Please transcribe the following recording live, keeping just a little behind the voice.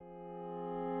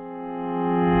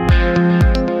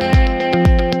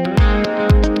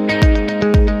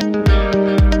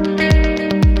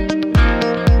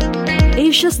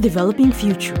Developing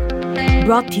Future.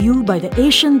 Brought to you by the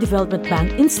Asian Development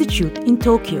Bank Institute in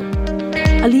Tokyo,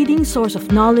 a leading source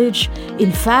of knowledge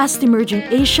in fast emerging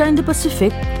Asia and the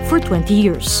Pacific for 20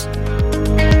 years.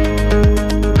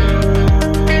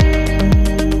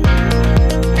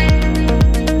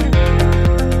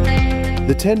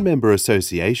 The 10-member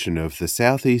Association of the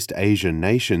Southeast Asian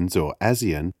Nations, or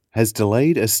ASEAN, has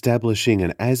delayed establishing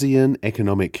an ASEAN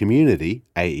Economic Community,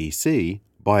 AEC,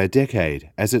 by a decade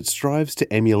as it strives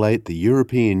to emulate the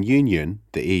European Union,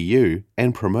 the EU,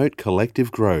 and promote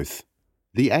collective growth.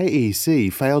 The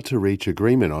AEC failed to reach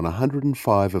agreement on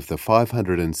 105 of the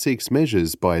 506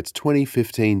 measures by its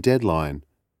 2015 deadline.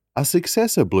 A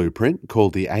successor blueprint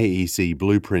called the AEC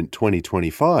Blueprint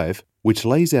 2025, which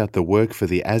lays out the work for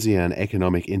the ASEAN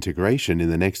economic integration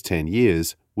in the next 10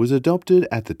 years, was adopted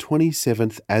at the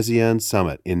 27th ASEAN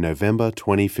Summit in November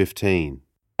 2015.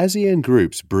 ASEAN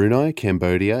groups Brunei,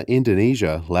 Cambodia,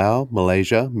 Indonesia, Laos,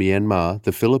 Malaysia, Myanmar,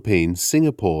 the Philippines,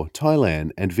 Singapore,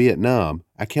 Thailand, and Vietnam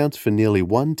accounts for nearly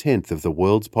 1/10 of the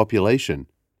world's population,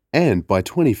 and by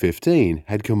 2015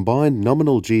 had combined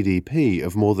nominal GDP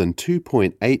of more than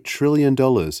 $2.8 trillion,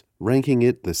 ranking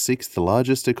it the sixth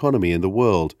largest economy in the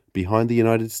world, behind the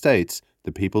United States,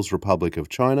 the People's Republic of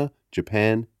China,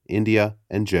 Japan, India,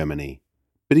 and Germany.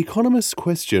 But economists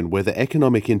question whether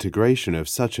economic integration of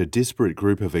such a disparate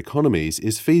group of economies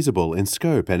is feasible in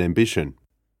scope and ambition.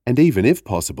 And even if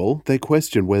possible, they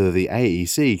question whether the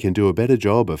AEC can do a better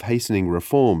job of hastening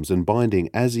reforms and binding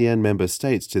ASEAN member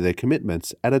states to their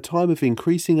commitments at a time of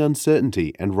increasing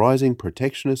uncertainty and rising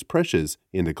protectionist pressures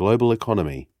in the global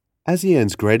economy.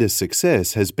 ASEAN's greatest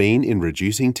success has been in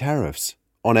reducing tariffs.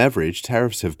 On average,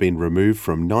 tariffs have been removed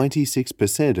from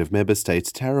 96% of member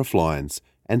states' tariff lines,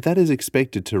 and that is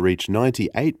expected to reach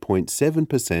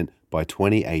 98.7% by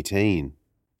 2018.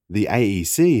 The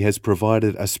AEC has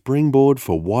provided a springboard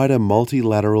for wider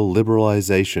multilateral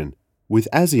liberalization, with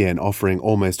ASEAN offering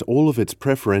almost all of its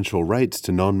preferential rates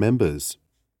to non-members.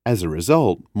 As a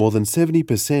result, more than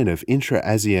 70% of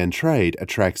intra-ASEAN trade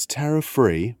attracts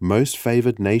tariff-free, most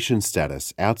favored nation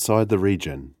status outside the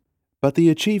region. But the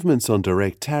achievements on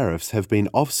direct tariffs have been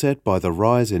offset by the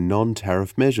rise in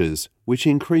non-tariff measures, which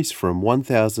increased from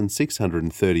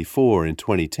 1,634 in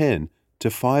 2010 to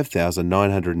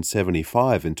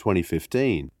 5,975 in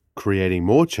 2015, creating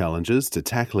more challenges to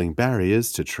tackling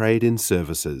barriers to trade in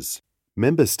services.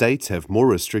 Member states have more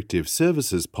restrictive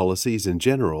services policies in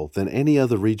general than any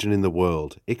other region in the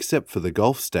world, except for the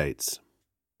Gulf states.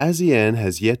 ASEAN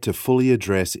has yet to fully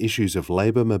address issues of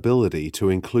labour mobility to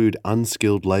include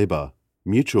unskilled labour.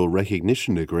 Mutual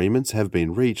recognition agreements have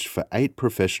been reached for 8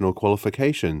 professional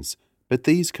qualifications, but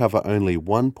these cover only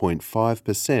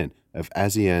 1.5% of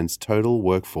ASEAN's total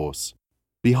workforce.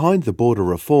 Behind the border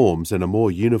reforms and a more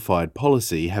unified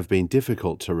policy have been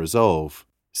difficult to resolve.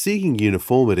 Seeking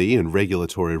uniformity in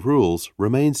regulatory rules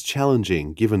remains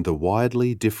challenging given the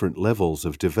widely different levels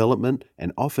of development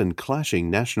and often clashing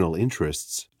national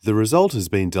interests. The result has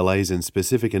been delays in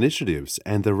specific initiatives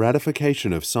and the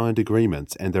ratification of signed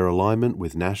agreements and their alignment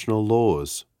with national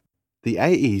laws. The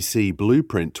AEC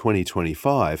Blueprint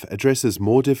 2025 addresses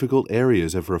more difficult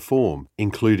areas of reform,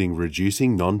 including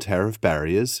reducing non-tariff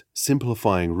barriers,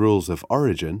 simplifying rules of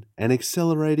origin, and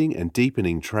accelerating and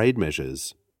deepening trade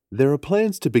measures. There are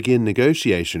plans to begin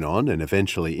negotiation on and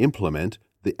eventually implement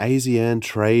the ASEAN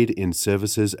Trade in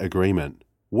Services Agreement.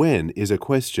 When is a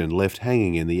question left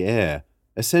hanging in the air.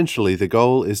 Essentially, the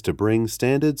goal is to bring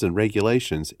standards and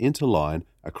regulations into line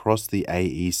across the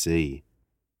AEC.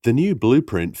 The new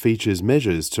blueprint features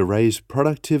measures to raise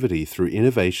productivity through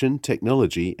innovation,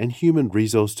 technology, and human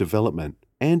resource development,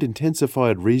 and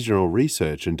intensified regional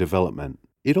research and development.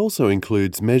 It also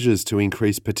includes measures to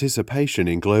increase participation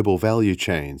in global value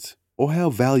chains, or how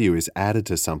value is added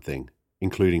to something,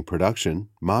 including production,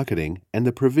 marketing, and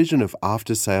the provision of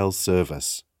after-sales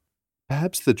service.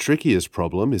 Perhaps the trickiest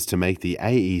problem is to make the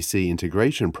AEC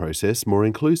integration process more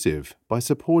inclusive by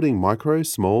supporting micro,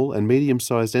 small, and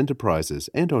medium-sized enterprises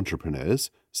and entrepreneurs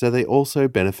so they also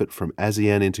benefit from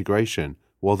ASEAN integration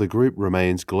while the group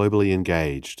remains globally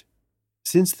engaged.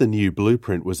 Since the new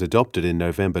blueprint was adopted in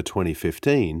November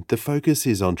 2015, the focus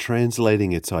is on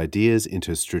translating its ideas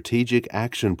into strategic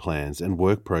action plans and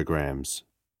work programs.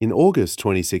 In August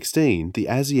 2016, the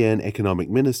ASEAN economic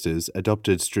ministers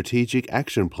adopted strategic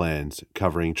action plans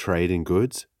covering trade in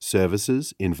goods,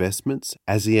 services, investments,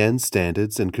 ASEAN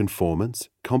standards and conformance,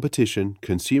 competition,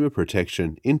 consumer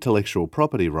protection, intellectual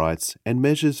property rights, and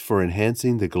measures for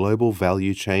enhancing the global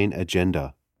value chain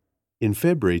agenda. In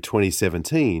February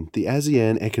 2017, the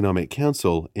ASEAN Economic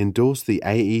Council endorsed the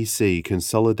AEC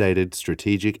Consolidated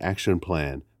Strategic Action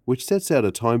Plan, which sets out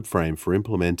a timeframe for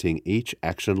implementing each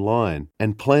action line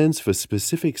and plans for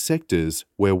specific sectors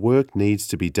where work needs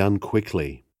to be done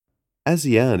quickly.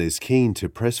 ASEAN is keen to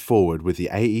press forward with the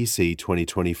AEC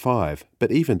 2025,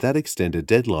 but even that extended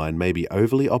deadline may be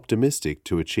overly optimistic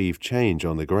to achieve change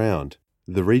on the ground.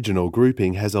 The regional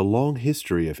grouping has a long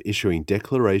history of issuing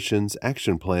declarations,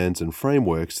 action plans, and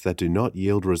frameworks that do not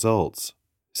yield results.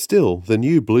 Still, the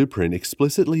new blueprint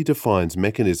explicitly defines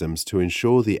mechanisms to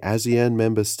ensure the ASEAN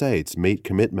member states meet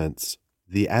commitments.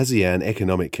 The ASEAN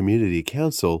Economic Community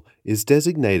Council is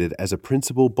designated as a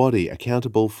principal body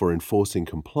accountable for enforcing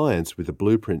compliance with the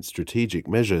blueprint strategic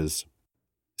measures.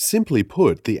 Simply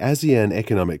put, the ASEAN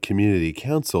Economic Community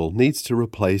Council needs to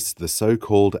replace the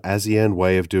so-called ASEAN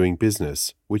way of doing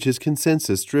business, which is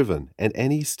consensus-driven, and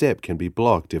any step can be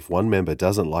blocked if one member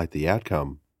doesn't like the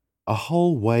outcome. A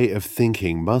whole way of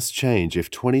thinking must change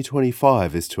if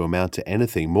 2025 is to amount to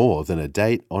anything more than a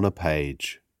date on a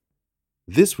page.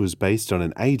 This was based on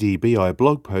an ADBI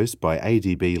blog post by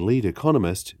ADB lead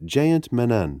economist Jayant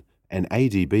Menon and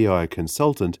ADBI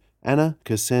consultant Ana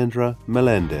Cassandra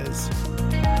Melendez.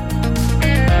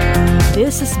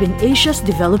 This has been Asia's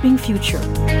Developing Future,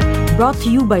 brought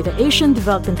to you by the Asian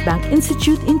Development Bank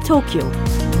Institute in Tokyo.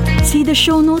 See the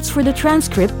show notes for the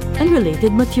transcript and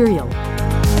related material.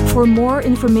 For more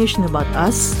information about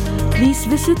us, please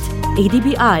visit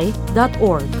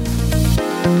adbi.org.